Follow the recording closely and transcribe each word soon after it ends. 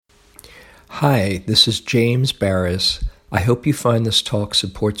Hi, this is James Baraz. I hope you find this talk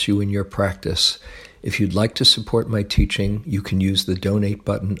supports you in your practice. If you'd like to support my teaching, you can use the donate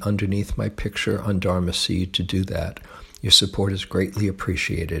button underneath my picture on Dharma Seed to do that. Your support is greatly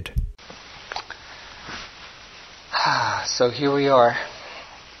appreciated. So here we are.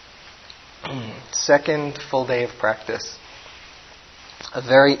 Second full day of practice. A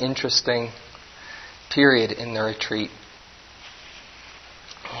very interesting period in the retreat.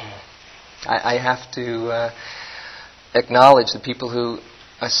 I have to acknowledge the people who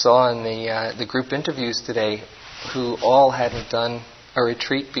I saw in the group interviews today who all hadn't done a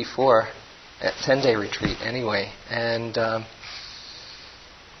retreat before, a 10-day retreat anyway. And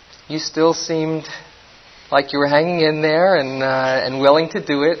you still seemed like you were hanging in there and willing to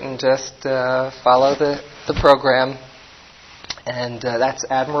do it and just follow the program. And that's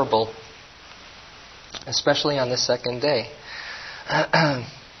admirable, especially on the second day.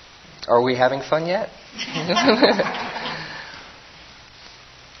 Are we having fun yet?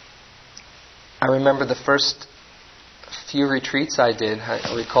 I remember the first few retreats I did.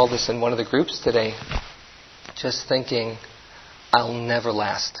 I recall this in one of the groups today. Just thinking, I'll never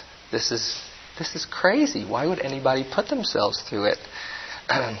last. This is crazy. Why would anybody put themselves through it?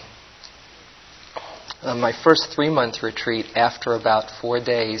 My first 3-month retreat, after about 4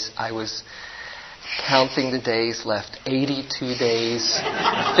 days, I was counting the days left. 82 days,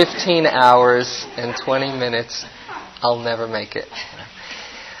 15 hours, and 20 minutes. I'll never make it.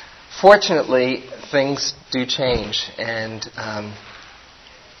 Fortunately, things do change, and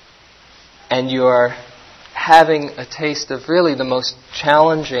you're having a taste of really the most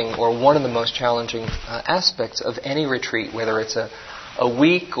challenging, or one of the most challenging aspects of any retreat, whether it's a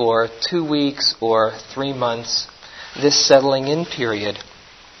week or 2 weeks or 3 months, this settling in period.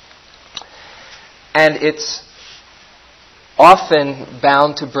 And it's often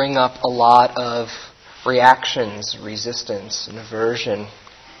bound to bring up a lot of reactions, resistance, and aversion,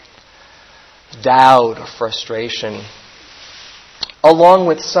 doubt or frustration, along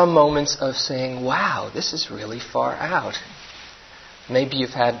with some moments of saying, wow, this is really far out. Maybe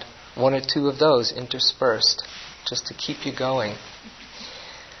you've had 1 or 2 of those interspersed just to keep you going.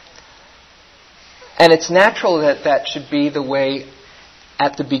 And it's natural that should be the way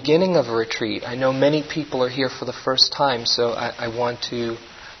at the beginning of a retreat. I know many people are here for the first time, so I want to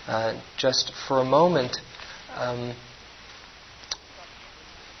just for a moment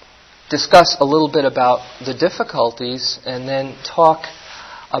discuss a little bit about the difficulties and then talk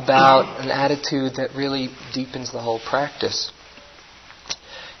about an attitude that really deepens the whole practice.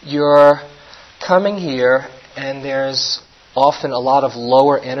 You're coming here and there's often a lot of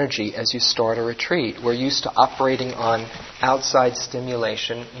lower energy as you start a retreat. We're used to operating on outside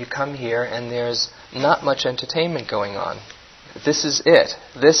stimulation. You come here and there's not much entertainment going on. This is it.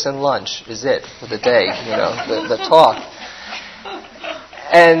 This and lunch is it for the day, the talk.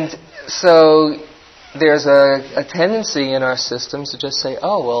 And so there's a tendency in our systems to just say,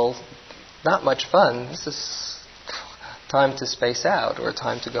 oh, well, not much fun. This is time to space out or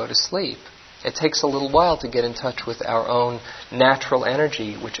time to go to sleep. It takes a little while to get in touch with our own natural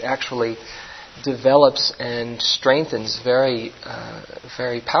energy, which actually develops and strengthens very,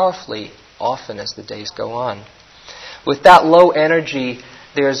 very powerfully often as the days go on. With that low energy,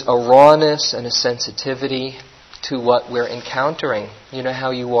 there's a rawness and a sensitivity to what we're encountering. You know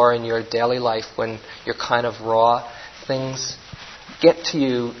how you are in your daily life when you're kind of raw? Things get to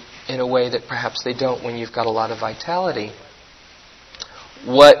you in a way that perhaps they don't when you've got a lot of vitality.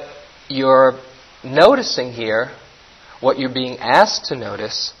 What you're noticing here, what you're being asked to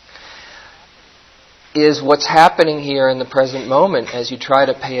notice, is what's happening here in the present moment as you try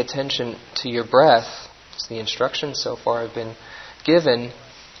to pay attention to your breath. As the instructions so far have been given,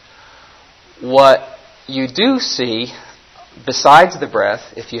 what you do see, besides the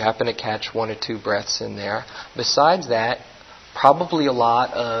breath, if you happen to catch 1 or 2 breaths in there, besides that, probably a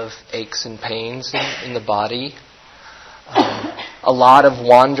lot of aches and pains in the body, a lot of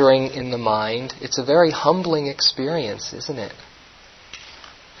wandering in the mind. It's a very humbling experience, isn't it?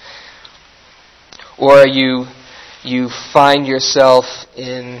 Or you find yourself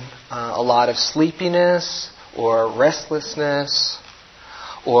in a lot of sleepiness or restlessness,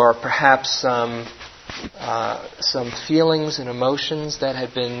 or perhaps some feelings and emotions that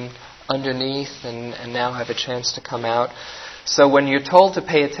had been underneath and now have a chance to come out. So when you're told to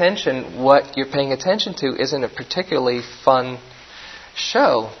pay attention, what you're paying attention to isn't a particularly fun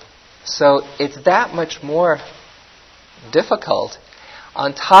show. So it's that much more difficult.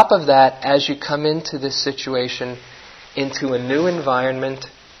 On top of that, as you come into this situation, into a new environment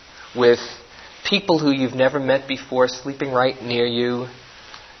with people who you've never met before sleeping right near you,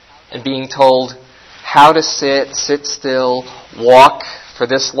 and being told how to sit still, walk for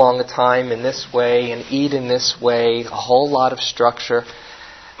this long a time in this way, and eat in this way, a whole lot of structure.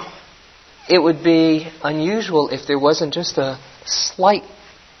 It would be unusual if there wasn't just a slight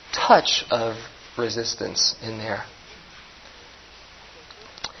touch of resistance in there.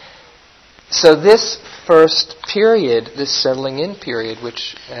 So this first period, this settling in period,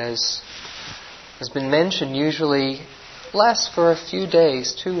 which as has been mentioned, usually lasts for a few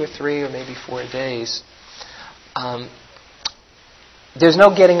days, 2 or 3 or maybe 4 days. There's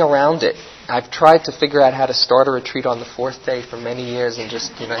no getting around it. I've tried to figure out how to start a retreat on the 4th day for many years and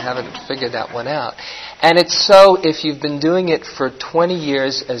just haven't figured that one out. And it's so if you've been doing it for 20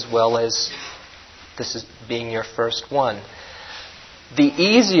 years as well as this is being your first one. The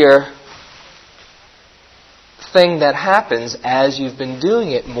easier thing that happens as you've been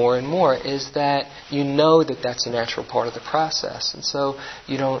doing it more and more is that you know that that's a natural part of the process. And so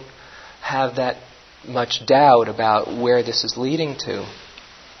you don't have that much doubt about where this is leading to.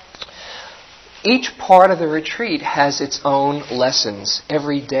 Each part of the retreat has its own lessons.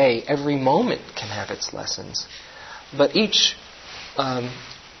 Every day, every moment can have its lessons. But each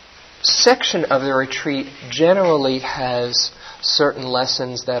section of the retreat generally has certain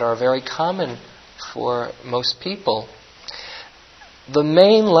lessons that are very common for most people. The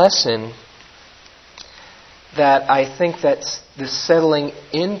main lesson that I think that the settling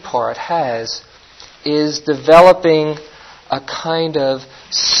in part has is developing a kind of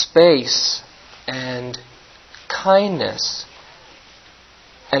space and kindness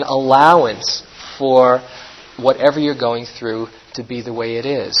and allowance for whatever you're going through to be the way it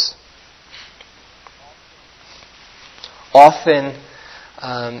is. Often,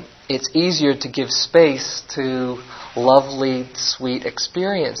 it's easier to give space to lovely, sweet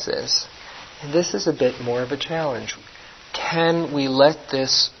experiences. And this is a bit more of a challenge. Can we let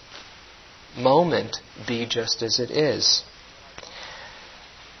this moment be just as it is?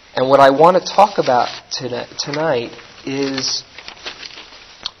 And what I want to talk about tonight is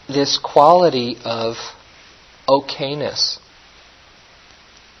this quality of okayness.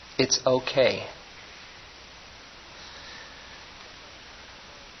 It's okay.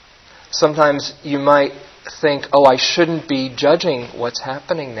 Sometimes you might think, I shouldn't be judging what's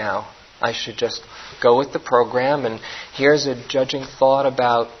happening now. I should just go with the program, and here's a judging thought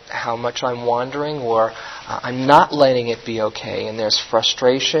about how much I'm wandering, or I'm not letting it be okay, and there's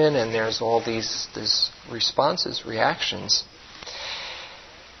frustration, and there's all these responses, reactions.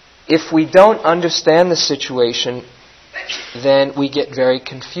 If we don't understand the situation, then we get very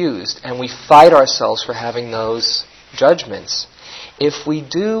confused, and we fight ourselves for having those judgments. If we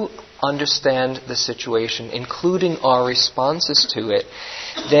do understand the situation, including our responses to it,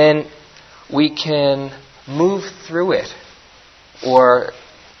 then we can move through it. Or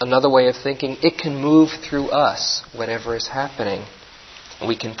another way of thinking, it can move through us, whatever is happening.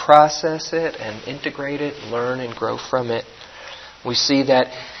 We can process it and integrate it, learn and grow from it. We see that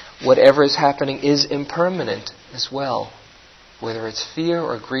whatever is happening is impermanent as well, whether it's fear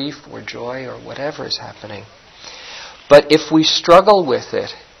or grief or joy or whatever is happening. But if we struggle with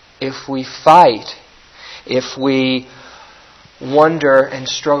it, if we fight, if we wonder and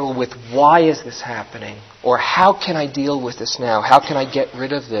struggle with why is this happening, or how can I deal with this now, how can I get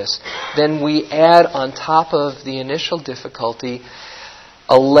rid of this, then we add on top of the initial difficulty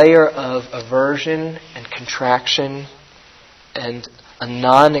a layer of aversion and contraction and a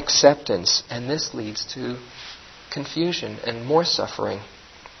non-acceptance, and this leads to confusion and more suffering.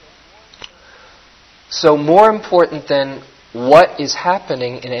 So more important than what is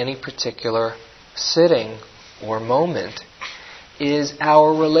happening in any particular sitting or moment is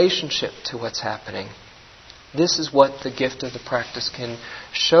our relationship to what's happening. This is what the gift of the practice can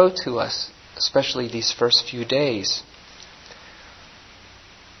show to us, especially these first few days.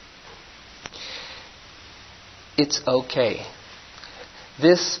 It's okay.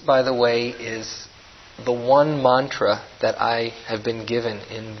 This, by the way, is the one mantra that I have been given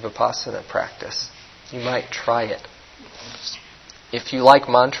in Vipassana practice. You might try it. If you like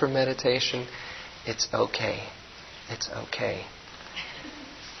mantra meditation, it's okay. It's okay.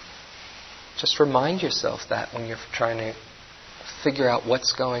 Just remind yourself that when you're trying to figure out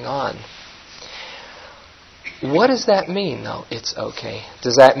what's going on. What does that mean, though, it's okay?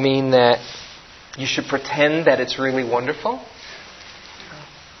 Does that mean that you should pretend that it's really wonderful?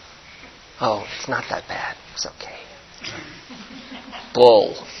 Oh, it's not that bad. It's okay.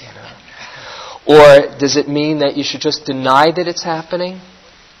 Bull, Or does it mean that you should just deny that it's happening?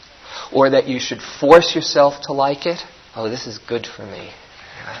 Or that you should force yourself to like it? Oh, this is good for me.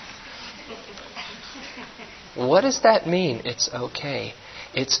 What does that mean? It's okay.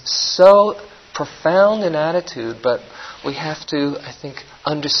 It's so profound an attitude, but we have to, I think,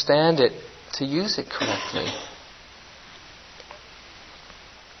 understand it to use it correctly.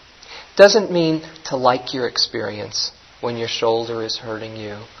 Doesn't mean to like your experience when your shoulder is hurting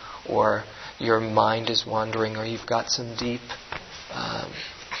you, or your mind is wandering, or you've got some deep,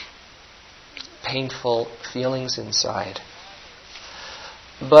 painful feelings inside.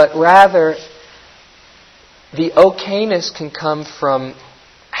 But rather, the okayness can come from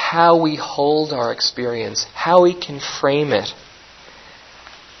how we hold our experience, how we can frame it.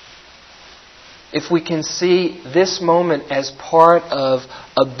 If we can see this moment as part of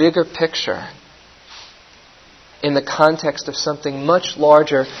a bigger picture, in the context of something much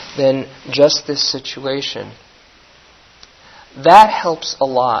larger than just this situation, that helps a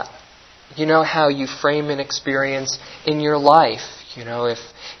lot. You know how you frame an experience in your life. You know,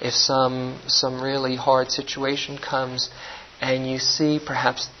 if some really hard situation comes and you see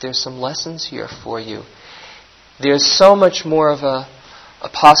perhaps there's some lessons here for you, there's so much more of a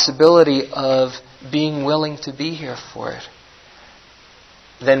possibility of being willing to be here for it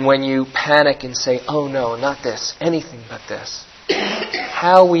than when you panic and say, oh no, not this, anything but this.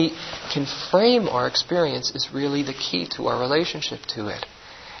 How we can frame our experience is really the key to our relationship to it.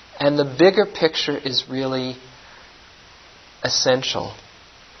 And the bigger picture is really essential.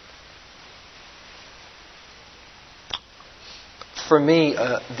 For me,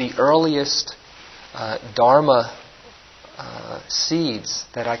 the earliest Dharma seeds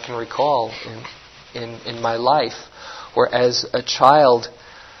that I can recall in my life were as a child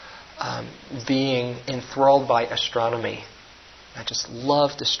being enthralled by astronomy. I just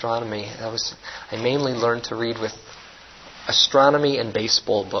loved astronomy. I mainly learned to read with astronomy and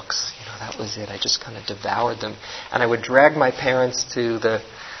baseball books. You know, that was it. I just kind of devoured them. And I would drag my parents to the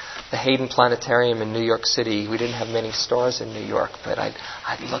Hayden Planetarium in New York City. We didn't have many stars in New York, but I'd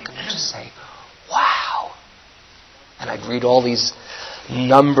look and just say, wow! And I'd read all these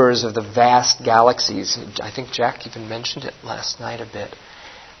numbers of the vast galaxies. I think Jack even mentioned it last night a bit.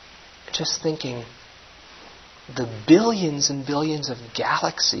 Just thinking, the billions and billions of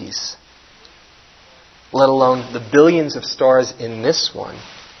galaxies, let alone the billions of stars in this one,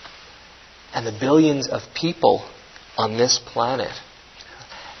 and the billions of people on this planet.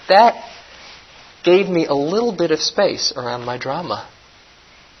 That gave me a little bit of space around my drama.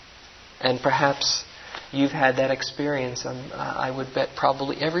 And perhaps you've had that experience. I would bet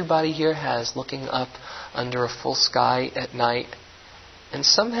probably everybody here has, looking up under a full sky at night. And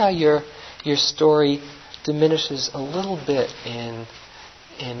somehow your story diminishes a little bit in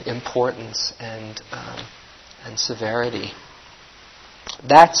importance and severity.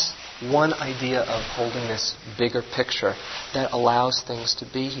 That's one idea of holding this bigger picture that allows things to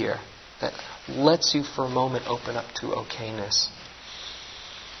be here, that lets you for a moment open up to okayness.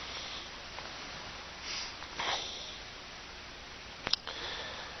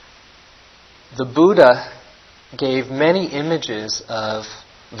 The Buddha gave many images of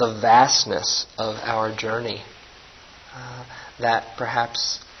the vastness of our journey that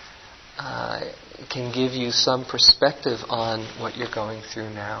perhaps can give you some perspective on what you're going through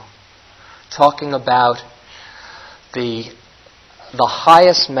now. Talking about the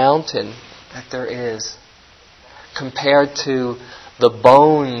highest mountain that there is compared to the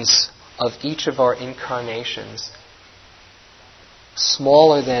bones of each of our incarnations,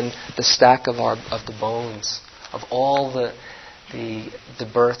 smaller than the stack of the bones of all the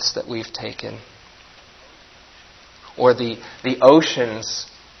births that we've taken, or the oceans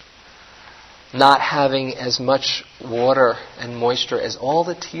not having as much water and moisture as all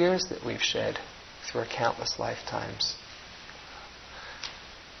the tears that we've shed through our countless lifetimes.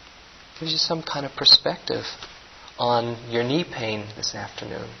 Gives you some kind of perspective on your knee pain this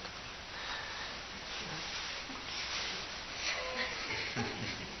afternoon.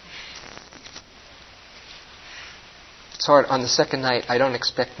 It's hard. On the second night, I don't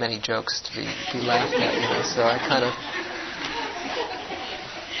expect many jokes to be laughed at, so I kind of...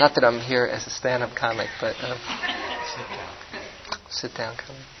 Not that I'm here as a stand-up comic, but... Sit down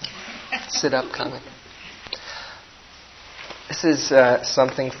comic. Sit-up comic. This is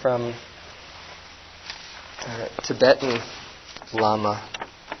something from Tibetan Lama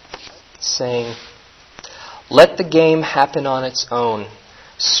saying, "Let the game happen on its own,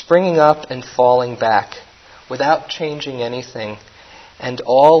 springing up and falling back, without changing anything, and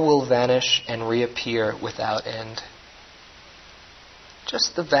all will vanish and reappear without end."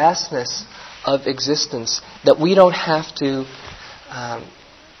 Just the vastness of existence, that we don't have to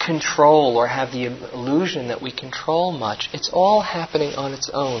control or have the illusion that we control much. It's all happening on its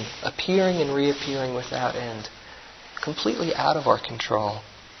own, appearing and reappearing without end. completely out of our control.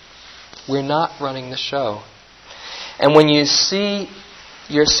 We're not running the show. And when you see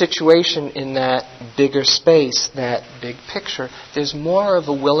your situation in that bigger space, that big picture, there's more of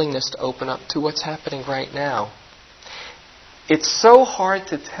a willingness to open up to what's happening right now. It's so hard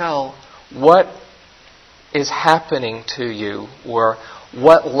to tell what is happening to you or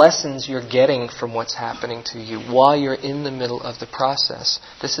what lessons you're getting from what's happening to you while you're in the middle of the process.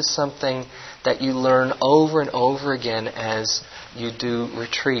 This is something that you learn over and over again as you do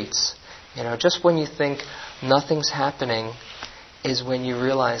retreats. Just when you think nothing's happening is when you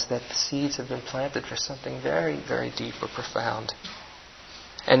realize that the seeds have been planted for something very, very deep or profound.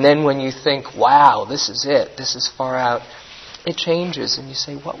 And then when you think, wow, this is it, this is far out, it changes and you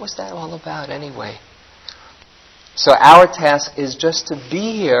say, what was that all about anyway? So our task is just to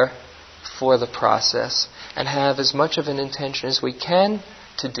be here for the process and have as much of an intention as we can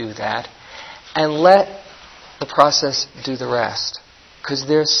to do that and let the process do the rest. Because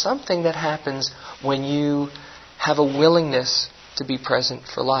there's something that happens when you have a willingness to be present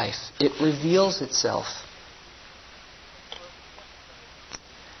for life. It reveals itself.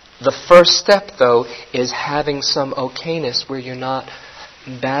 The first step, though, is having some okayness where you're not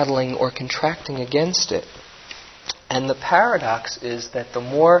battling or contracting against it. And the paradox is that the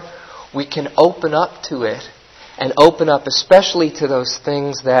more we can open up to it, and open up especially to those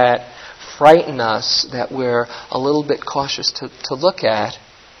things that frighten us, that we're a little bit cautious to look at,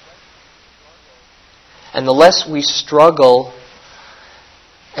 and the less we struggle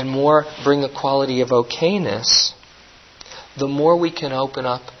and more bring a quality of okayness, the more we can open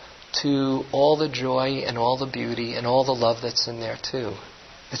up to all the joy and all the beauty and all the love that's in there too.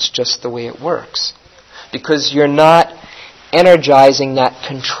 It's just the way it works. Because you're not energizing that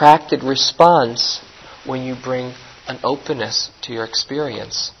contracted response when you bring an openness to your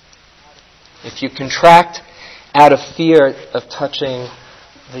experience. If you contract out of fear of touching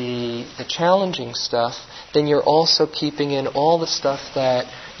the challenging stuff, then you're also keeping in all the stuff that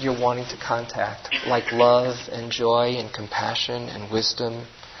you're wanting to contact, like love and joy and compassion and wisdom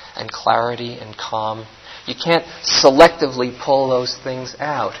and clarity and calm. You can't selectively pull those things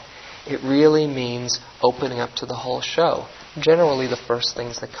out. It really means opening up to the whole show. Generally, the first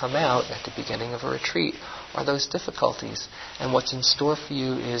things that come out at the beginning of a retreat are those difficulties. And what's in store for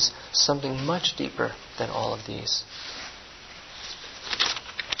you is something much deeper than all of these.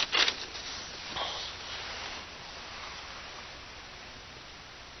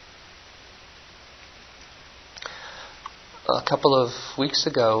 A couple of weeks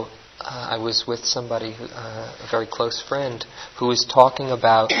ago, I was with somebody, a very close friend, who was talking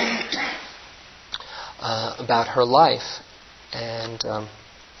about her life, and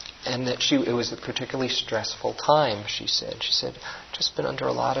that it was a particularly stressful time. She said, just been under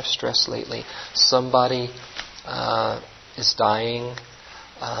a lot of stress lately. Somebody is dying.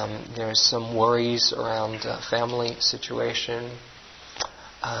 There's some worries around family situation,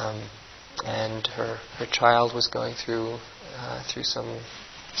 and her child was going through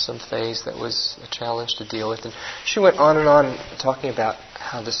some phase that was a challenge to deal with. And she went on talking about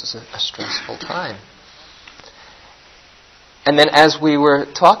how this is a stressful time. And then as we were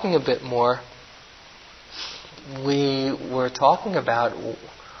talking a bit more, we were talking about,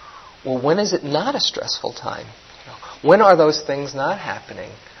 well, when is it not a stressful time? When are those things not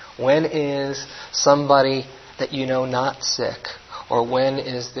happening? When is somebody that you know not sick? Or when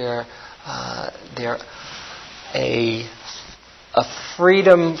is there a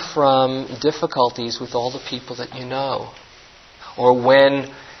freedom from difficulties with all the people that you know? Or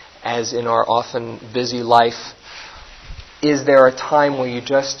when, as in our often busy life, is there a time where you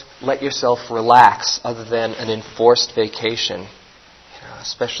just let yourself relax other than an enforced vacation?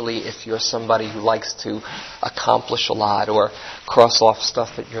 Especially if you're somebody who likes to accomplish a lot or cross off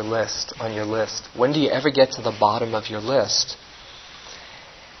stuff on your list. When do you ever get to the bottom of your list?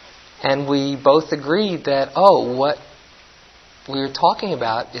 And we both agreed that, what we were talking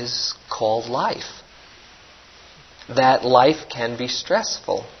about is called life. That life can be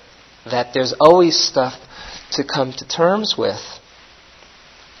stressful. That there's always stuff to come to terms with.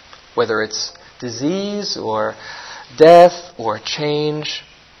 Whether it's disease or death or change.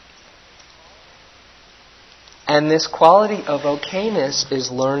 And this quality of okayness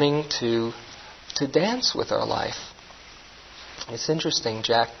is learning to dance with our life. It's interesting,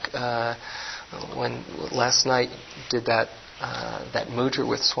 Jack, when last night did that mudra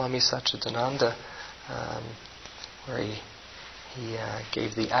with Swami Satchidananda, where he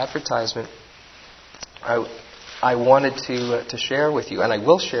gave the advertisement, I wanted to share with you, and I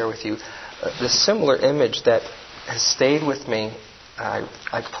will share with you, this similar image that has stayed with me.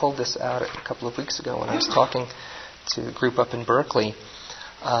 I pulled this out a couple of weeks ago when I was talking to the group up in Berkeley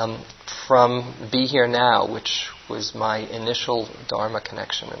from Be Here Now, which was my initial Dharma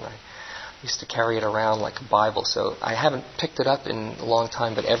connection, and I used to carry it around like a Bible. So I haven't picked it up in a long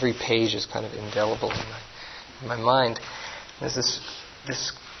time, but every page is kind of indelible in my mind. There's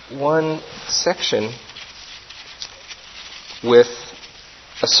this one section with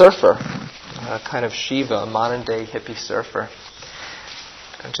a surfer, a kind of Shiva, a modern-day hippie surfer.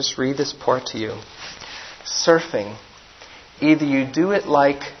 I'll just read this part to you. Surfing. Either you do it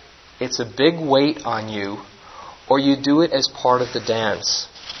like it's a big weight on you, or you do it as part of the dance.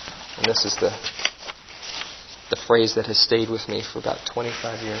 And this is the phrase that has stayed with me for about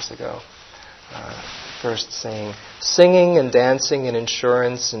 25 years ago. First saying, singing and dancing and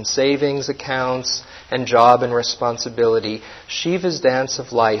insurance and savings accounts and job and responsibility, Shiva's dance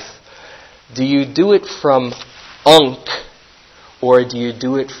of life. Do you do it from unk, or do you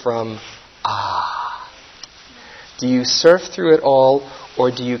do it from ah? Do you surf through it all,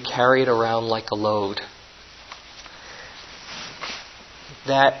 or do you carry it around like a load?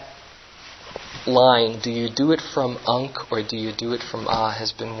 That line, do you do it from unk or do you do it from ah,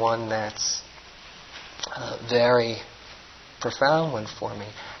 has been one that's a very profound one for me.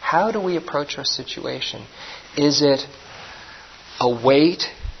 How do we approach our situation? Is it a weight?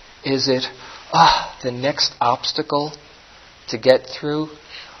 Is it the next obstacle to get through?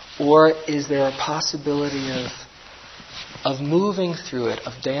 Or is there a possibility of moving through it,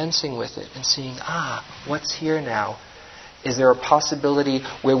 of dancing with it and seeing, what's here now? Is there a possibility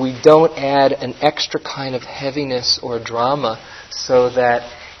where we don't add an extra kind of heaviness or drama so that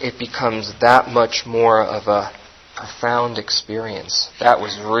it becomes that much more of a profound experience? That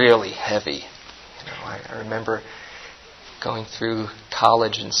was really heavy. I remember going through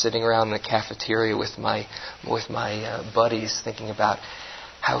college and sitting around in the cafeteria with my buddies, thinking about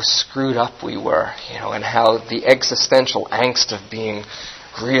how screwed up we were, and how the existential angst of being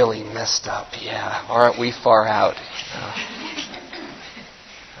really messed up. Yeah, aren't we far out?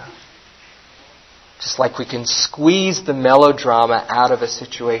 Just like we can squeeze the melodrama out of a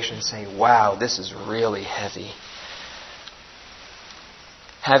situation and say, wow, this is really heavy.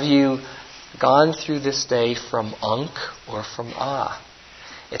 Have you gone through this day from unk or from ah?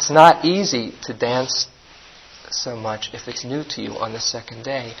 It's not easy to dance so much if it's new to you on the second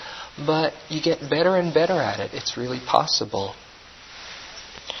day, but you get better and better at it. It's really possible.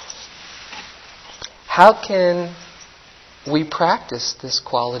 How can we practice this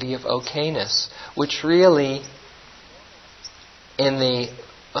quality of okayness, which really, in the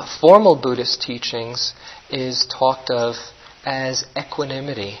formal Buddhist teachings, is talked of as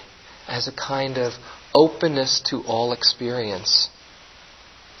equanimity, as a kind of openness to all experience,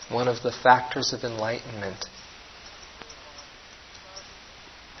 one of the factors of enlightenment.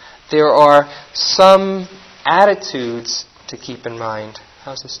 There are some attitudes to keep in mind.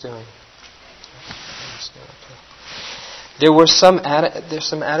 How's this doing? There's some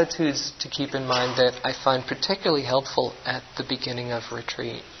attitudes to keep in mind that I find particularly helpful at the beginning of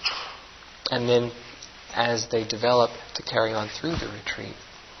retreat, and then as they develop to carry on through the retreat.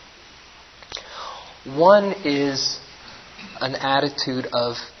 One is an attitude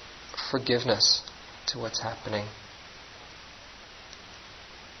of forgiveness to what's happening.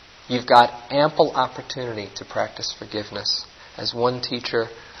 You've got ample opportunity to practice forgiveness. As one teacher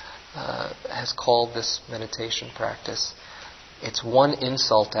has called this meditation practice, it's one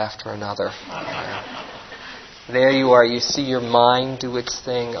insult after another. There you are, you see your mind do its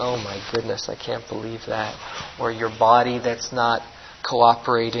thing. Oh my goodness, I can't believe that. Or your body that's not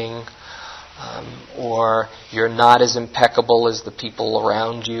cooperating. Or you're not as impeccable as the people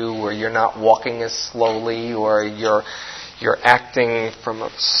around you. Or you're not walking as slowly. Or you're acting from a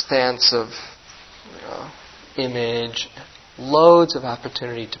stance of image. Loads of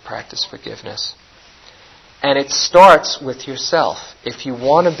opportunity to practice forgiveness. And it starts with yourself. If you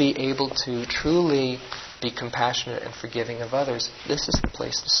want to be able to truly be compassionate and forgiving of others, this is the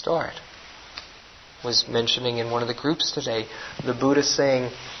place to start. I was mentioning in one of the groups today, the Buddha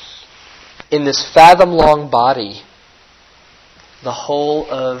saying, in this fathom-long body, the whole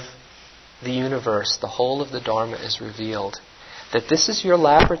of the universe, the whole of the Dharma is revealed. That this is your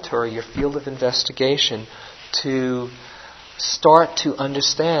laboratory, your field of investigation, to start to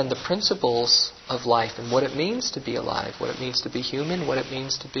understand the principles of life and what it means to be alive, what it means to be human, what it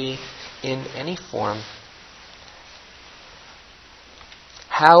means to be in any form.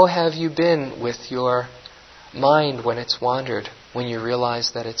 How have you been with your mind when it's wandered, when you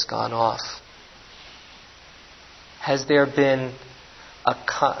realize that it's gone off? Has there been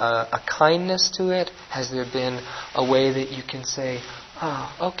a kindness to it? Has there been a way that you can say,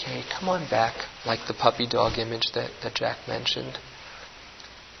 Oh, okay, come on back, like the puppy dog image that Jack mentioned.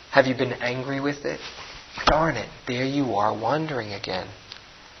 Have you been angry with it? Darn it, there you are, wandering again.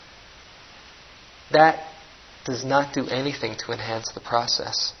 That does not do anything to enhance the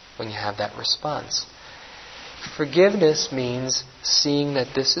process when you have that response. Forgiveness means seeing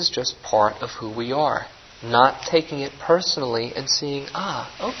that this is just part of who we are, not taking it personally and seeing,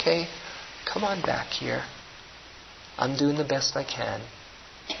 okay, come on back here. I'm doing the best I can.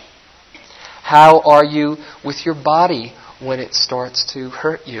 How are you with your body when it starts to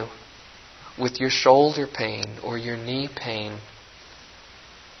hurt you? With your shoulder pain or your knee pain?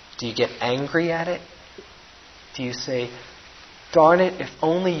 Do you get angry at it? Do you say, darn it, if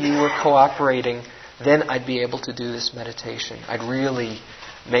only you were cooperating, then I'd be able to do this meditation. I'd really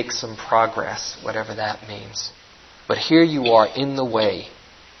make some progress, whatever that means. But here you are in the way.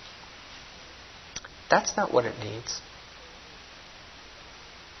 That's not what it needs.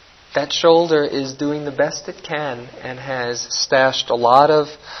 That shoulder is doing the best it can and has stashed a lot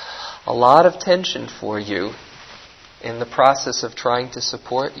of tension for you in the process of trying to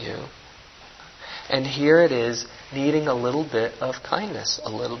support you. And here it is, needing a little bit of kindness,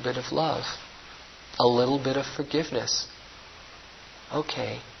 a little bit of love, a little bit of forgiveness.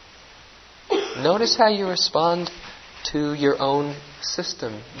 Okay. Notice how you respond to your own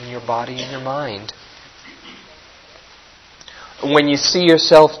system, in your body and your mind. When you see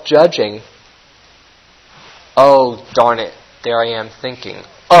yourself judging, oh, darn it, there I am thinking.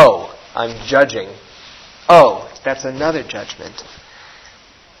 Oh, I'm judging. Oh, that's another judgment.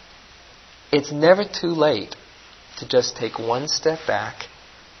 It's never too late to just take one step back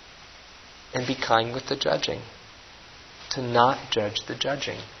and be kind with the judging. To not judge the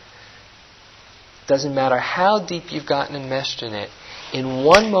judging. Doesn't matter how deep you've gotten enmeshed in it, in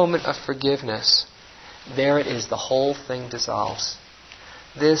one moment of forgiveness, there it is, the whole thing dissolves.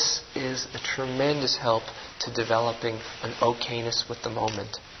 This is a tremendous help to developing an okayness with the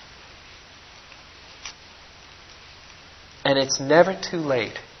moment. And it's never too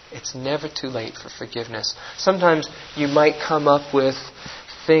late. It's never too late for forgiveness. Sometimes you might come up with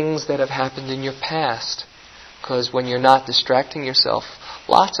things that have happened in your past, because when you're not distracting yourself,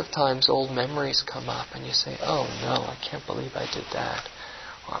 lots of times old memories come up and you say, oh no, I can't believe I did that.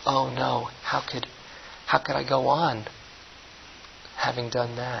 Or, oh no, how could I go on having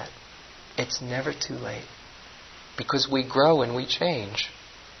done that? It's never too late, because we grow and we change.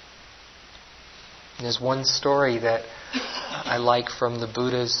 And there's one story that I like from the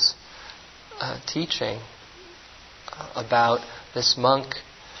Buddha's teaching about this monk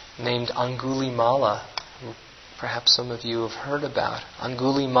named Angulimala, who perhaps some of you have heard about.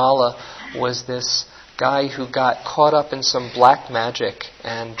 Angulimala was this guy who got caught up in some black magic,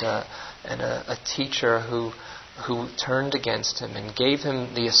 and a teacher who turned against him and gave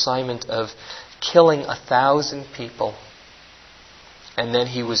him the assignment of killing 1,000 people. And then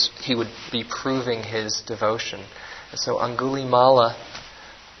he would be proving his devotion. And so Angulimala,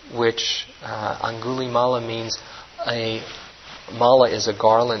 which Angulimala means mala is a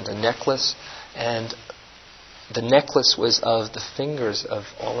garland, a necklace, and the necklace was of the fingers of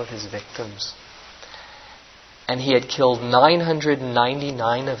all of his victims. And he had killed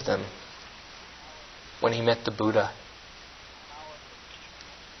 999 of them when he met the Buddha.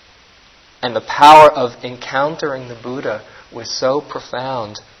 And the power of encountering the Buddha was so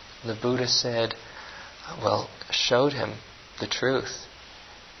profound. The Buddha showed him the truth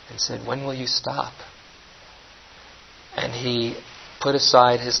and said, when will you stop? And he put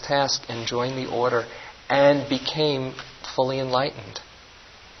aside his task and joined the order and became fully enlightened.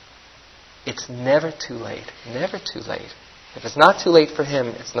 It's never too late. Never too late. If it's not too late for him,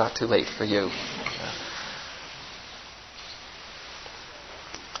 it's not too late for you.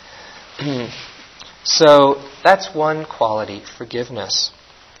 So that's one quality, forgiveness.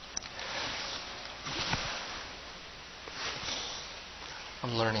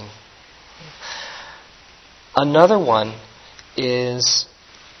 I'm learning. Another one is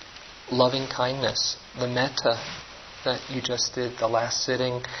loving kindness, the metta that you just did the last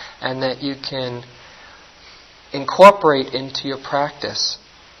sitting, and that you can incorporate into your practice.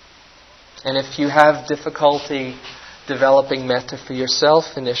 And if you have difficulty developing metta for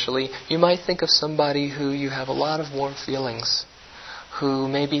yourself initially, you might think of somebody who you have a lot of warm feelings, who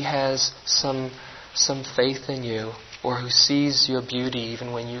maybe has some faith in you, or who sees your beauty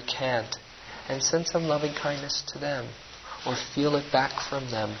even when you can't, and send some loving kindness to them, or feel it back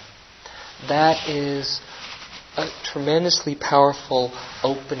from them. That is a tremendously powerful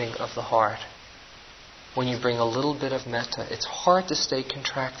opening of the heart. When you bring a little bit of metta, it's hard to stay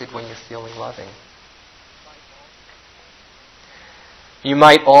contracted when you're feeling loving. You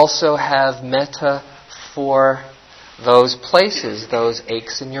might also have metta for those places, those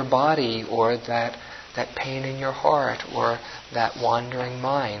aches in your body, or that pain in your heart, or that wandering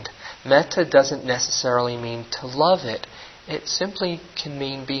mind. Metta doesn't necessarily mean to love it. It simply can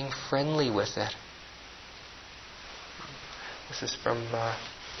mean being friendly with it. This is from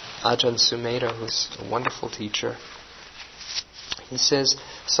Ajahn Sumedho, who's a wonderful teacher. He says,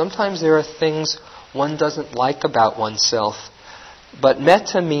 sometimes there are things one doesn't like about oneself, but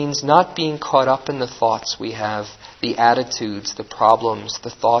metta means not being caught up in the thoughts we have, the attitudes, the problems, the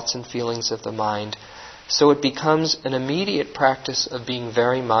thoughts and feelings of the mind. So it becomes an immediate practice of being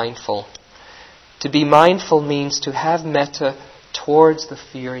very mindful. To be mindful means to have metta towards the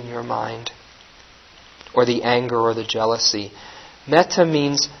fear in your mind, or the anger or the jealousy. Metta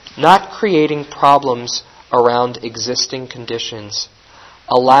means not creating problems around existing conditions,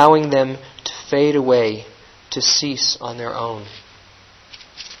 allowing them to fade away, to cease on their own.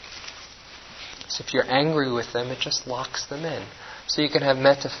 So if you're angry with them, it just locks them in. So you can have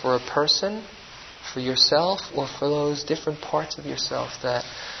metta for a person, for yourself, or for those different parts of yourself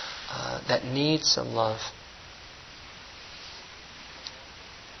that need some love.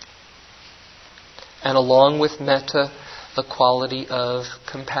 And along with metta, the quality of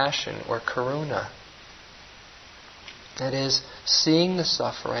compassion or karuna. That is, seeing the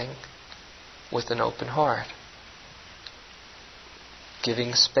suffering with an open heart,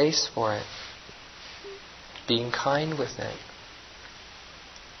 giving space for it, being kind with it,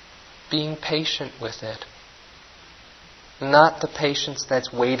 being patient with it. Not the patience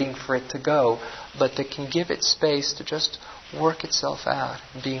that's waiting for it to go, but that can give it space to just work itself out,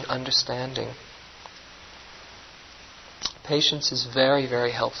 being understanding. Patience is very,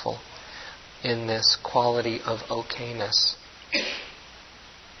 very helpful in this quality of okayness.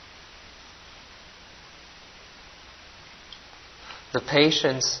 The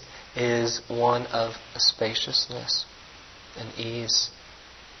patience is one of spaciousness and ease.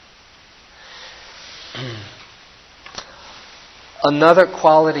 Another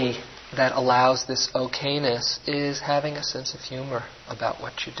quality that allows this okayness is having a sense of humor about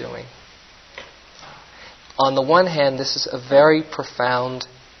what you're doing. On the one hand, this is a very profound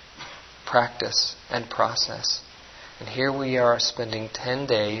practice and process. And here we are spending 10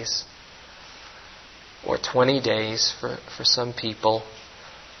 days or 20 days for some people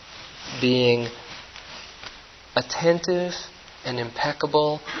being attentive and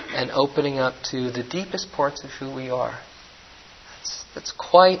impeccable and opening up to the deepest parts of who we are. That's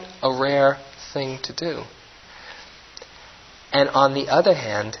quite a rare thing to do. And on the other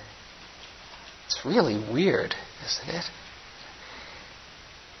hand, it's really weird, isn't it?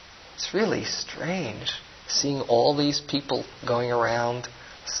 It's really strange seeing all these people going around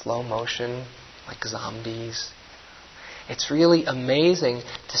slow motion like zombies. It's really amazing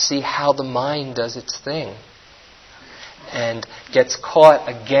to see how the mind does its thing and gets caught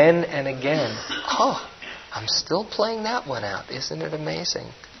again and again. Oh, I'm still playing that one out. Isn't it amazing?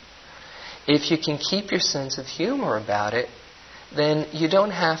 If you can keep your sense of humor about it, then you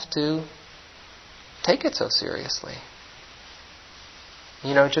don't have to take it so seriously.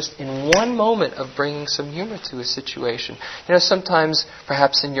 Just in one moment of bringing some humor to a situation. Sometimes,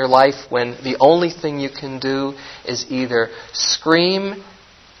 perhaps in your life, when the only thing you can do is either scream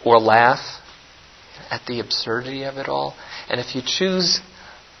or laugh at the absurdity of it all. And if you choose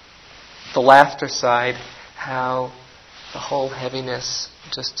the laughter side, how the whole heaviness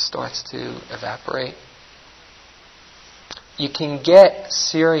just starts to evaporate. You can get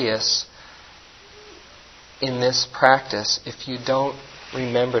serious in this practice if you don't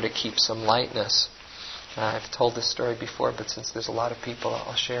remember to keep some lightness. I've told this story before, but since there's a lot of people,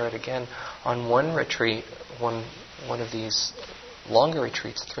 I'll share it again. On one retreat, one of these longer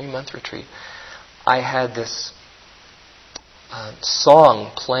retreats, 3-month retreat, I had this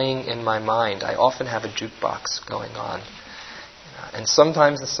song playing in my mind. I often have a jukebox going on. And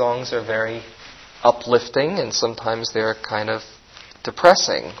sometimes the songs are very uplifting, and sometimes they're kind of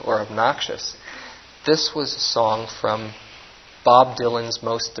depressing or obnoxious. This was a song from Bob Dylan's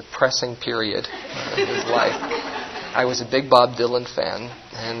most depressing period in his life. I was a big Bob Dylan fan,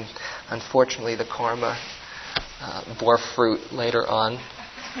 and unfortunately the karma bore fruit later on.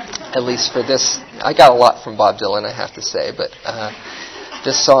 At least for this, I got a lot from Bob Dylan, I have to say, but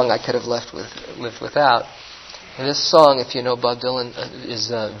this song I could have lived without. And this song, if you know Bob Dylan, is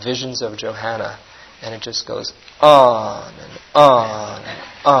Visions of Johanna, and it just goes on and on and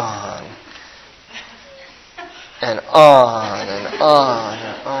on. And on and on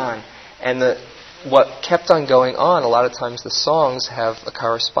and on. And what kept on going on, a lot of times the songs have a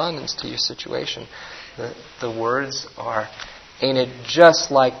correspondence to your situation. The words are, Ain't it just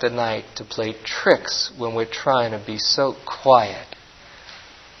like the night to play tricks when we're trying to be so quiet?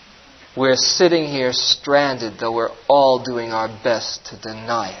 We're sitting here stranded, though we're all doing our best to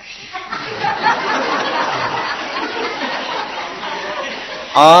deny it.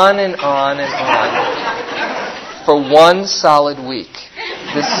 On and on and on. For one solid week.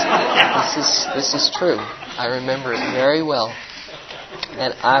 This is true. I remember it very well.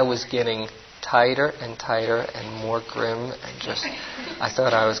 And I was getting tighter and tighter and more grim, and I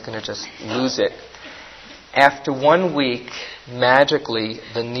thought I was going to just lose it. After 1 week, magically,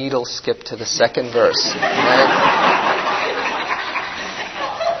 the needle skipped to the second verse. Right?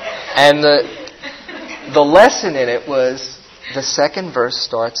 And the lesson in it was, the second verse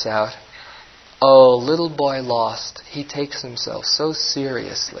starts out, "Oh, little boy lost, he takes himself so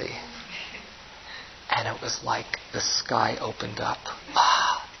seriously." And it was like the sky opened up.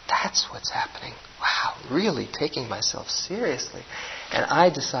 Ah, that's what's happening. Wow, really taking myself seriously. And I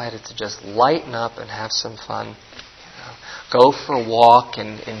decided to just lighten up and have some fun. Go for a walk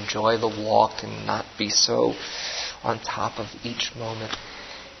and enjoy the walk and not be so on top of each moment.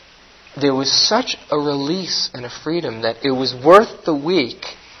 There was such a release and a freedom that it was worth the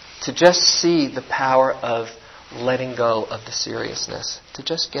week to just see the power of letting go of the seriousness, to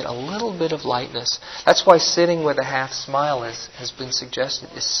just get a little bit of lightness. That's why sitting with a half smile has been suggested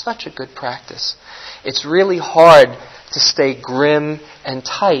is such a good practice. It's really hard to stay grim and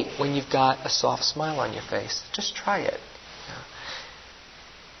tight when you've got a soft smile on your face. Just try it.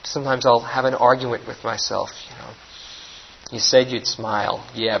 Sometimes I'll have an argument with myself. You said you'd smile.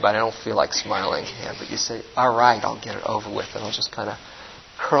 Yeah, but I don't feel like smiling. Yeah, but you say, all right, I'll get it over with. And I'll just kind of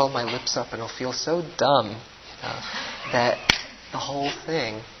curl my lips up and I'll feel so dumb that the whole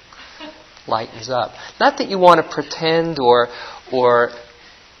thing lightens up. Not that you want to pretend or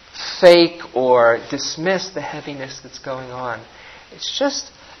fake or dismiss the heaviness that's going on. It's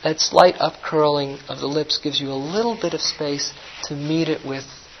just that slight upcurling of the lips gives you a little bit of space to meet it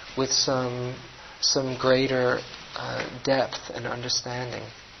with some greater depth and understanding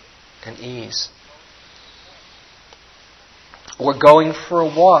and ease. Or going for a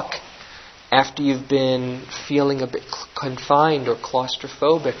walk after you've been feeling a bit confined or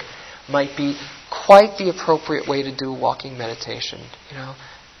claustrophobic might be quite the appropriate way to do walking meditation.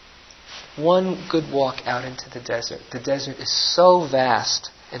 One good walk out into the desert. The desert is so vast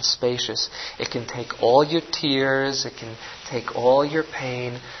and spacious. It can take all your tears, it can take all your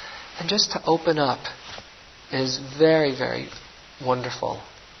pain, and just to open up is very, very wonderful.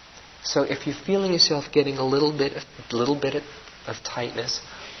 So if you're feeling yourself getting a little bit of tightness,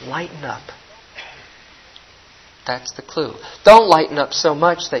 lighten up. That's the clue. Don't lighten up so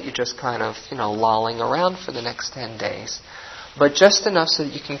much that you're just kind of, lolling around for the next 10 days. But just enough so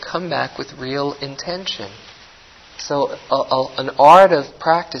that you can come back with real intention. So an art of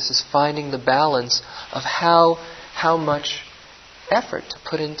practice is finding the balance of how much effort to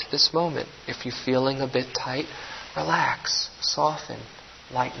put into this moment. If you're feeling a bit tight, relax, soften,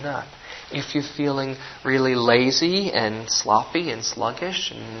 lighten up. If you're feeling really lazy and sloppy and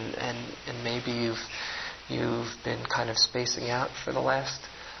sluggish and maybe you've been kind of spacing out for the last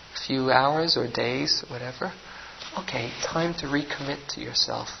few hours or days, whatever, okay, time to recommit to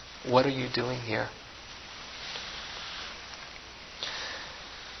yourself. What are you doing here?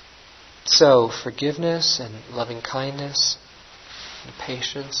 So, forgiveness and loving kindness and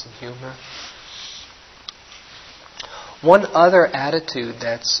patience and humor. One other attitude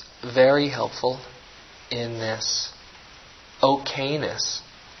that's very helpful in this okayness,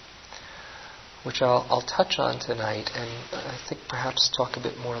 which I'll touch on tonight, and I think perhaps talk a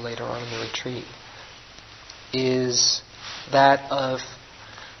bit more later on in the retreat, is that of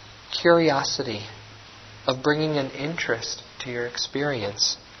curiosity, of bringing an interest to your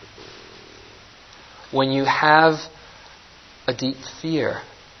experience. When you have a deep fear,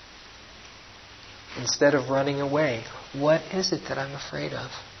 instead of running away, what is it that I'm afraid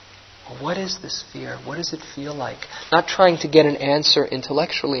of? Or what is this fear? What does it feel like? Not trying to get an answer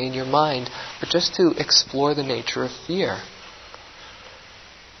intellectually in your mind, but just to explore the nature of fear.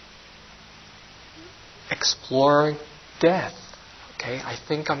 Exploring death. Okay, I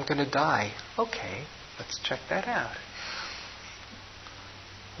think I'm going to die. Okay, let's check that out.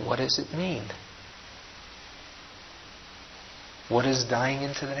 What does it mean? What does dying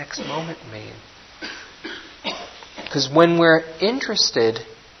into the next moment mean? Because when we're interested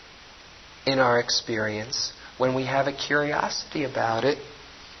in our experience, when we have a curiosity about it,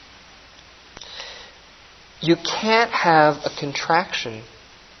 you can't have a contraction,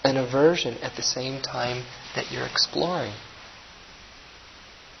 an aversion at the same time that you're exploring.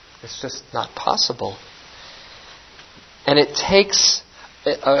 It's just not possible. And it takes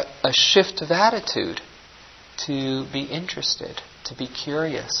a shift of attitude to be interested, to be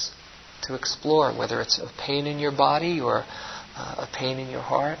curious, to explore, whether it's a pain in your body or a pain in your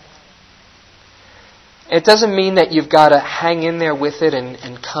heart. It doesn't mean that you've got to hang in there with it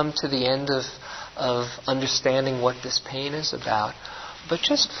and come to the end of understanding what this pain is about, but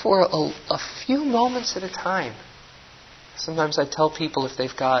just for a few moments at a time. Sometimes I tell people, if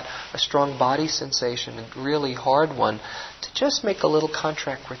they've got a strong body sensation, a really hard one, to just make a little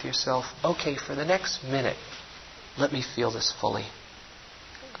contract with yourself. Okay, for the next minute, let me feel this fully.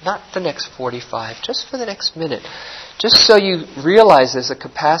 Not the next 45, just for the next minute. Just so you realize there's a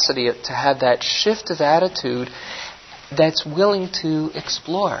capacity to have that shift of attitude that's willing to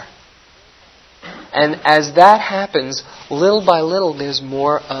explore. And as that happens, little by little, there's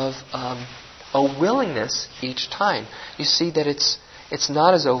more of a willingness each time. You see that it's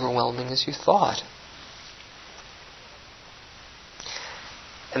not as overwhelming as you thought.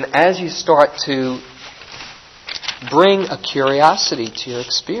 And as you start to bring a curiosity to your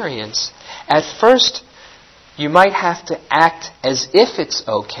experience, at first you might have to act as if it's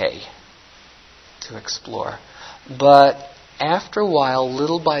okay to explore. But after a while,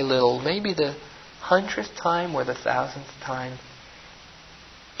 little by little, maybe the 100th time or the 1000th time,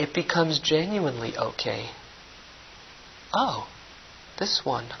 it becomes genuinely okay. Oh, this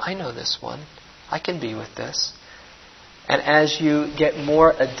one, I know this one. I can be with this. And as you get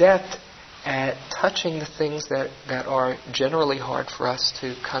more adept at touching the things that are generally hard for us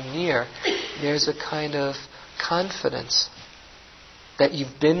to come near, there's a kind of confidence that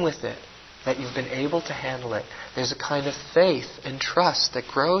you've been with it, that you've been able to handle it. There's a kind of faith and trust that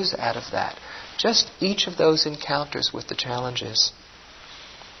grows out of that. Just each of those encounters with the challenges.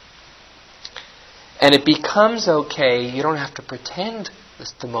 And it becomes okay. You don't have to pretend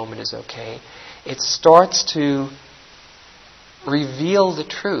the moment is okay. It starts to reveal the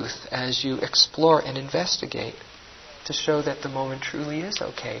truth as you explore and investigate, to show that the moment truly is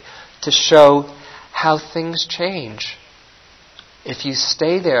okay, to show how things change. If you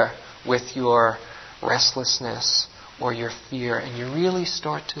stay there with your restlessness or your fear and you really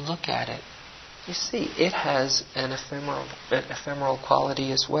start to look at it, you see it has an ephemeral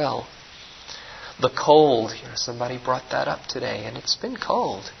quality as well. The cold, somebody brought that up today, and it's been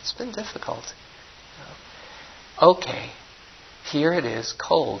cold, it's been difficult. Okay, here it is,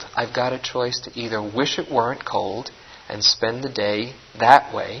 cold. I've got a choice to either wish it weren't cold and spend the day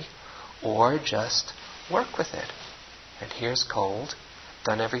that way, or just work with it. And here's cold,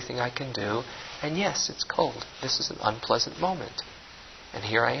 done everything I can do, and yes, it's cold. This is an unpleasant moment. And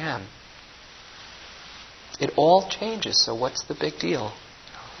here I am. It all changes, so what's the big deal?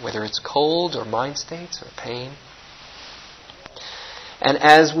 Whether it's cold or mind states or pain. And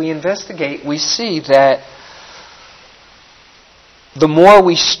as we investigate, we see that the more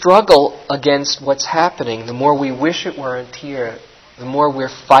we struggle against what's happening, the more we wish it weren't here, the more we're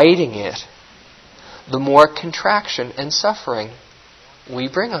fighting it, the more contraction and suffering we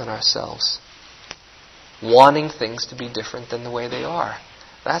bring on ourselves, wanting things to be different than the way they are.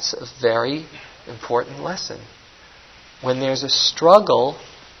 That's a very important lesson. When there's a struggle,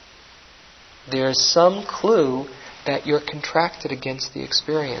 there's some clue that you're contracted against the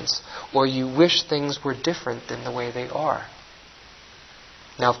experience, or you wish things were different than the way they are.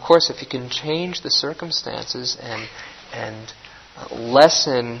 Now, of course, if you can change the circumstances and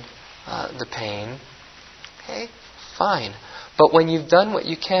lessen the pain, okay, fine. But when you've done what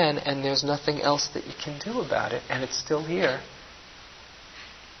you can and there's nothing else that you can do about it, and it's still here,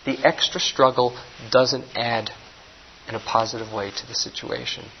 the extra struggle doesn't add in a positive way to the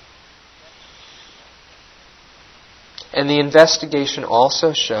situation. And the investigation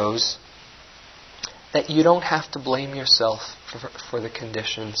also shows that you don't have to blame yourself for the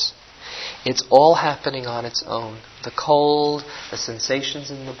conditions. It's all happening on its own. The cold, the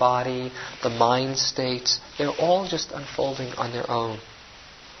sensations in the body, the mind states, they're all just unfolding on their own.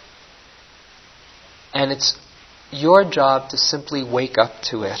 And it's your job to simply wake up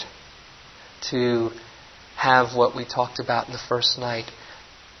to it, to have what we talked about in the first night,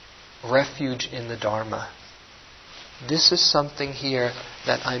 refuge in the Dharma. This is something here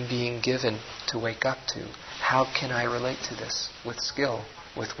that I'm being given to wake up to. How can I relate to this with skill,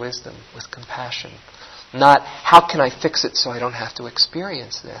 with wisdom, with compassion? Not, how can I fix it so I don't have to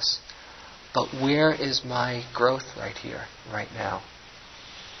experience this? But where is my growth right here, right now?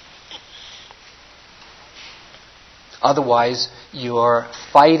 Otherwise, you're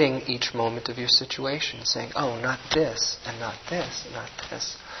fighting each moment of your situation, saying, oh, not this, and not this, and not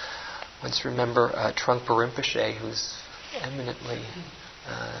this. Once remember Trungpa Rinpoche, who's eminently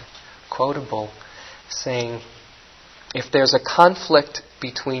quotable, saying, If there's a conflict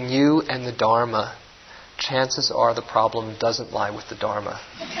between you and the Dharma, chances are the problem doesn't lie with the Dharma.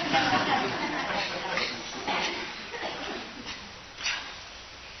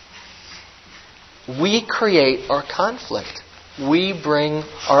 We create our conflict. We bring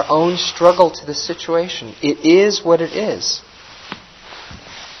our own struggle to the situation. It is what it is.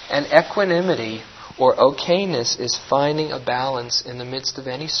 And equanimity or okayness is finding a balance in the midst of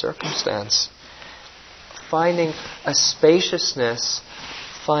any circumstance. Finding a spaciousness,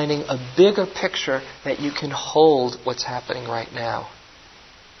 finding a bigger picture that you can hold what's happening right now.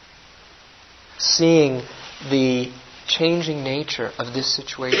 Seeing the changing nature of this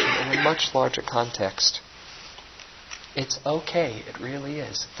situation in a much larger context. It's okay, it really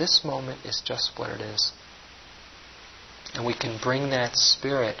is. This moment is just what it is. And we can bring that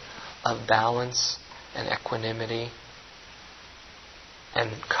spirit of balance and equanimity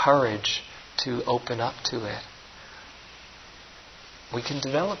and courage to open up to it. We can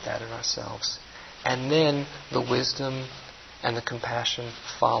develop that in ourselves. And then the wisdom and the compassion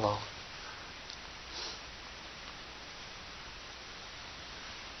follow.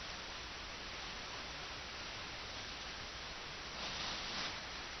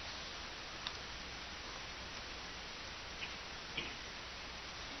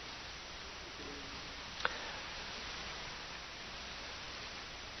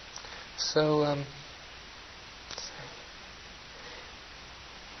 So,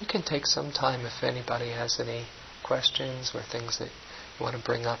 you can take some time if anybody has any questions or things that you want to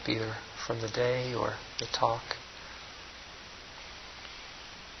bring up either from the day or the talk.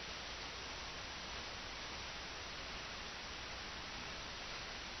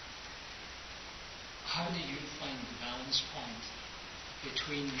 How do you find the balance point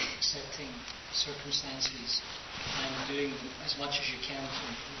between accepting circumstances and doing as much as you can to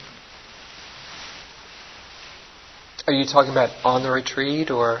improve them? Are you talking about on the retreat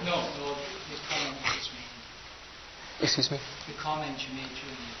or? No, the comment you just made. Excuse me? The comment you made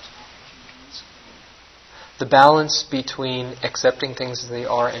during the talk a few minutes ago. The balance between accepting things as they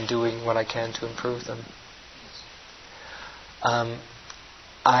are and doing what I can to improve them.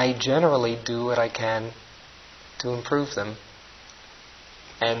 I generally do what I can to improve them.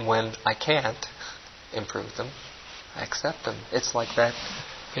 And when I can't improve them, I accept them. It's like that,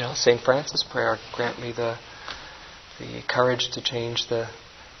 St. Francis' prayer, grant me the courage to change the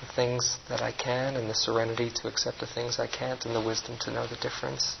things that I can, and the serenity to accept the things I can't, and the wisdom to know the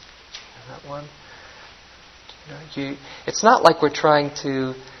difference. That one. It's not like we're trying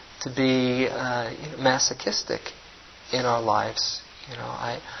to be masochistic in our lives.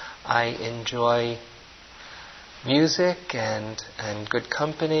 I enjoy music and good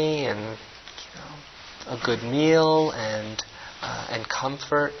company and a good meal and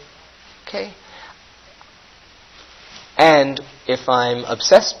comfort. Okay. And if I'm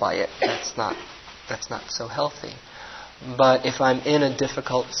obsessed by it, that's not so healthy. But if I'm in a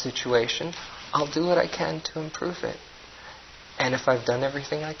difficult situation, I'll do what I can to improve it. And if I've done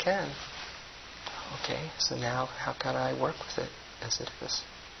everything I can, okay, so now how can I work with it as it is?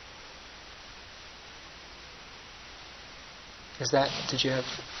 Did you have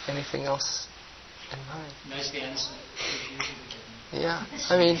anything else in mind? Nicely answered. Yeah,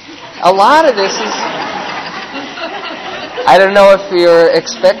 a lot of this is... I don't know if you're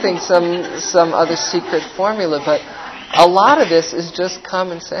expecting some other secret formula, but a lot of this is just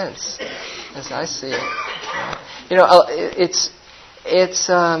common sense, as I see it.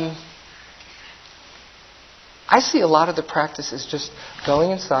 I see a lot of the practice is just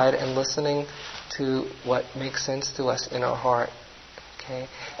going inside and listening to what makes sense to us in our heart. Okay?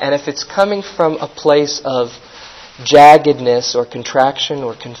 And if it's coming from a place of jaggedness or contraction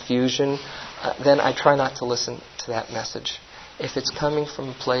or confusion, then I try not to listen to that message. If it's coming from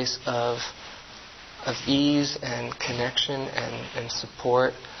a place of ease and connection and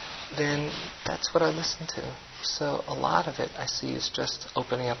support, then that's what I listen to. So a lot of it I see is just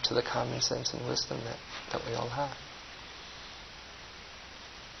opening up to the common sense and wisdom that we all have.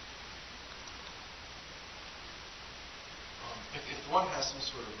 If one has some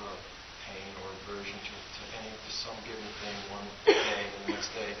sort of a pain or aversion to some given thing one day and the next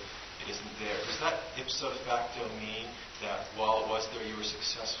day it isn't there, does that ipso facto mean that while it was there you were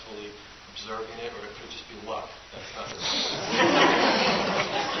successfully observing it, or it could just be luck? That's not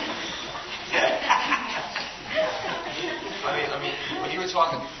I mean, when you were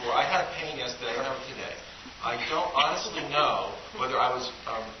talking before, I had pain yesterday, I don't have it today. I don't honestly know whether I was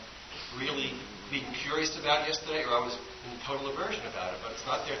really being curious about it yesterday or I was in total aversion about it, but it's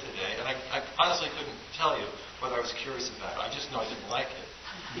not there today, and I honestly couldn't tell you whether I was curious about it. I just know I didn't like it.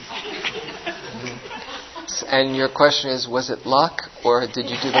 And your question is, was it luck or did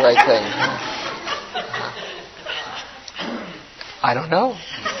you do the right thing? I don't know.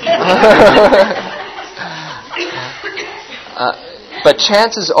 But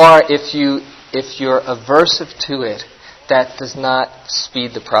chances are, if you're aversive to it, that does not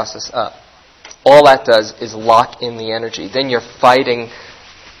speed the process up. All that does is lock in the energy. Then you're fighting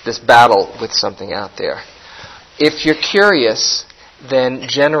this battle with something out there. If you're curious, then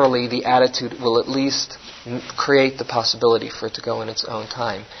generally the attitude will at least create the possibility for it to go in its own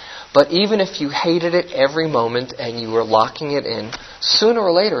time. But even if you hated it every moment and you were locking it in, sooner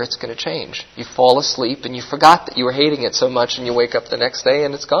or later it's going to change. You fall asleep and you forgot that you were hating it so much, and you wake up the next day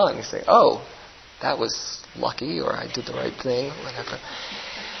and it's gone. You say, oh, that was lucky, or I did the right thing, or whatever.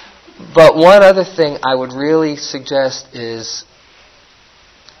 But one other thing I would really suggest is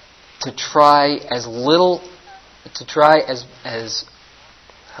to try as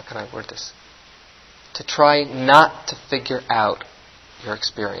how can I word this? To try not to figure out your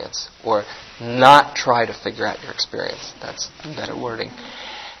experience, or not try to figure out your experience. That's better wording.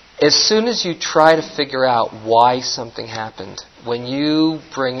 As soon as you try to figure out why something happened, when you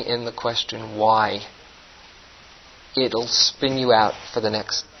bring in the question why, it'll spin you out for the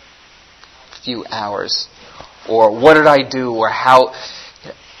next few hours. Or what did I do, or how.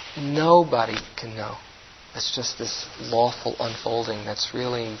 Nobody can know. It's just this lawful unfolding that's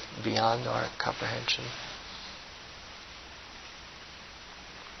really beyond our comprehension.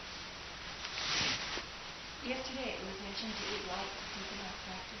 Yesterday it was mentioned to eat light to deepen our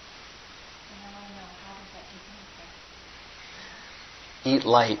practice. And I want to know, how does that deepen our practice? Eat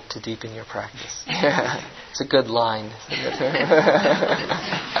light to deepen your practice. It's a good line, isn't it?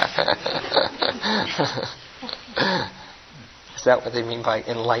 Is that what they mean by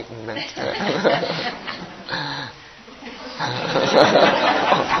enlightenment?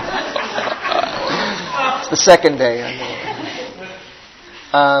 It's the second day.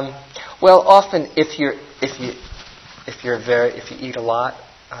 Well, often if you eat a lot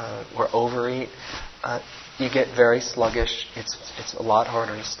or overeat, you get very sluggish. It's a lot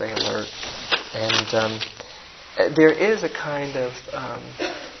harder to stay alert, and there is a kind of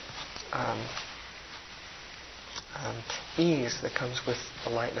ease that comes with the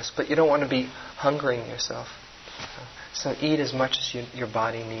lightness, but you don't want to be hungering yourself. So eat as much as your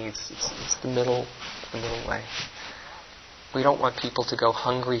body needs. It's the middle way. We don't want people to go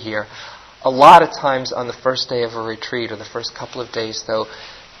hungry here. A lot of times on the first day of a retreat, or the first couple of days, though,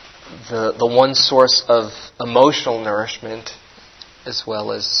 the one source of emotional nourishment as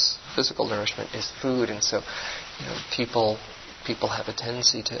well as physical nourishment is food, and so people have a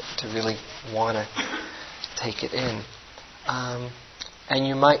tendency to really want to take it in. And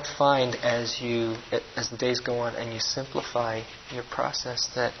you might find as the days go on and you simplify your process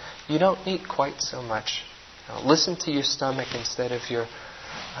that you don't need quite so much. Listen to your stomach instead of your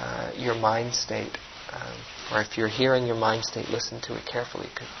mind state. Or if you're hearing your mind state, listen to it carefully,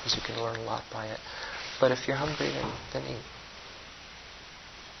 because you can learn a lot by it. But if you're hungry, then eat.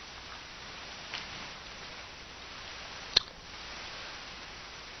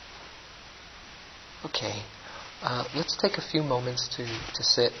 Okay. Let's take a few moments to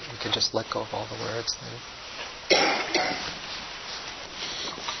sit. We can just let go of all the words then.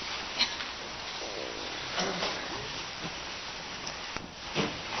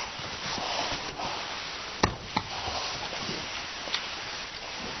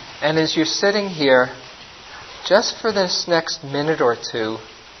 And as you're sitting here, just for this next minute or two,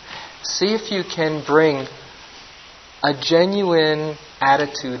 see if you can bring a genuine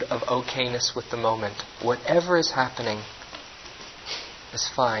attitude of okayness with the moment. Whatever is happening is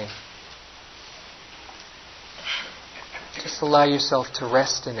fine. Just allow yourself to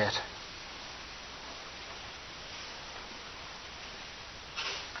rest in it.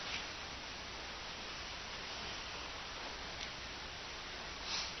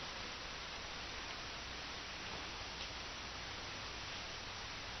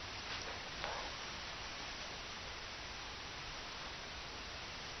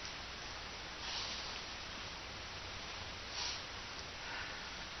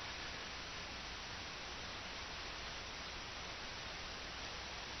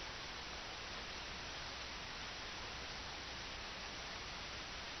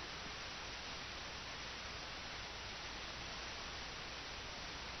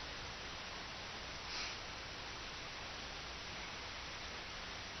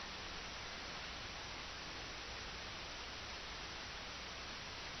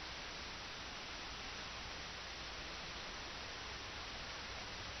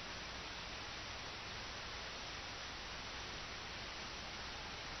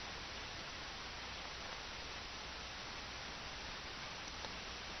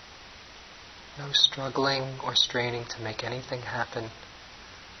 No struggling or straining to make anything happen.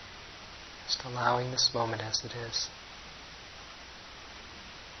 Just allowing this moment as it is.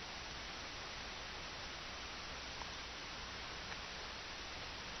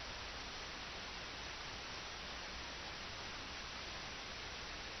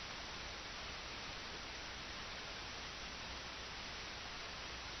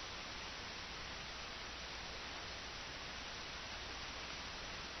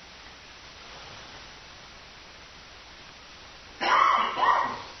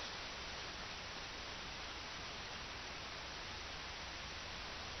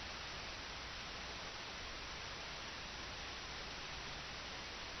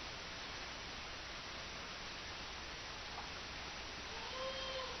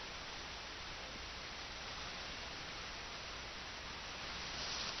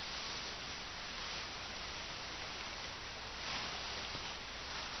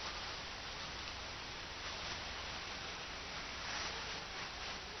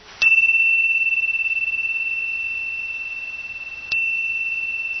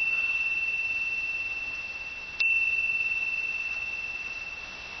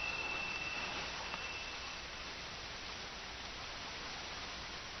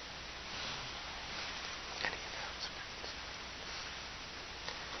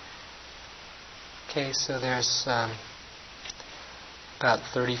 Okay, so there's about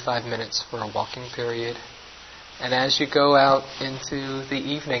 35 minutes for a walking period. And as you go out into the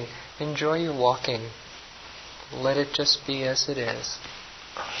evening, enjoy your walking. Let it just be as it is.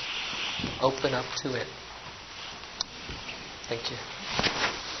 Open up to it. Thank you.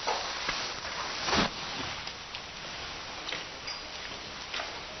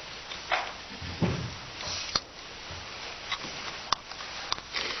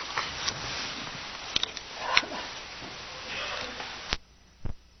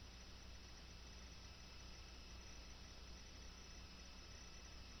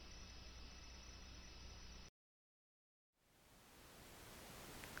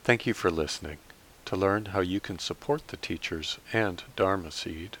 Thank you for listening. To learn how you can support the teachers and Dharma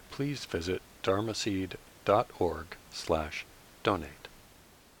Seed, please visit dharmaseed.org/donate.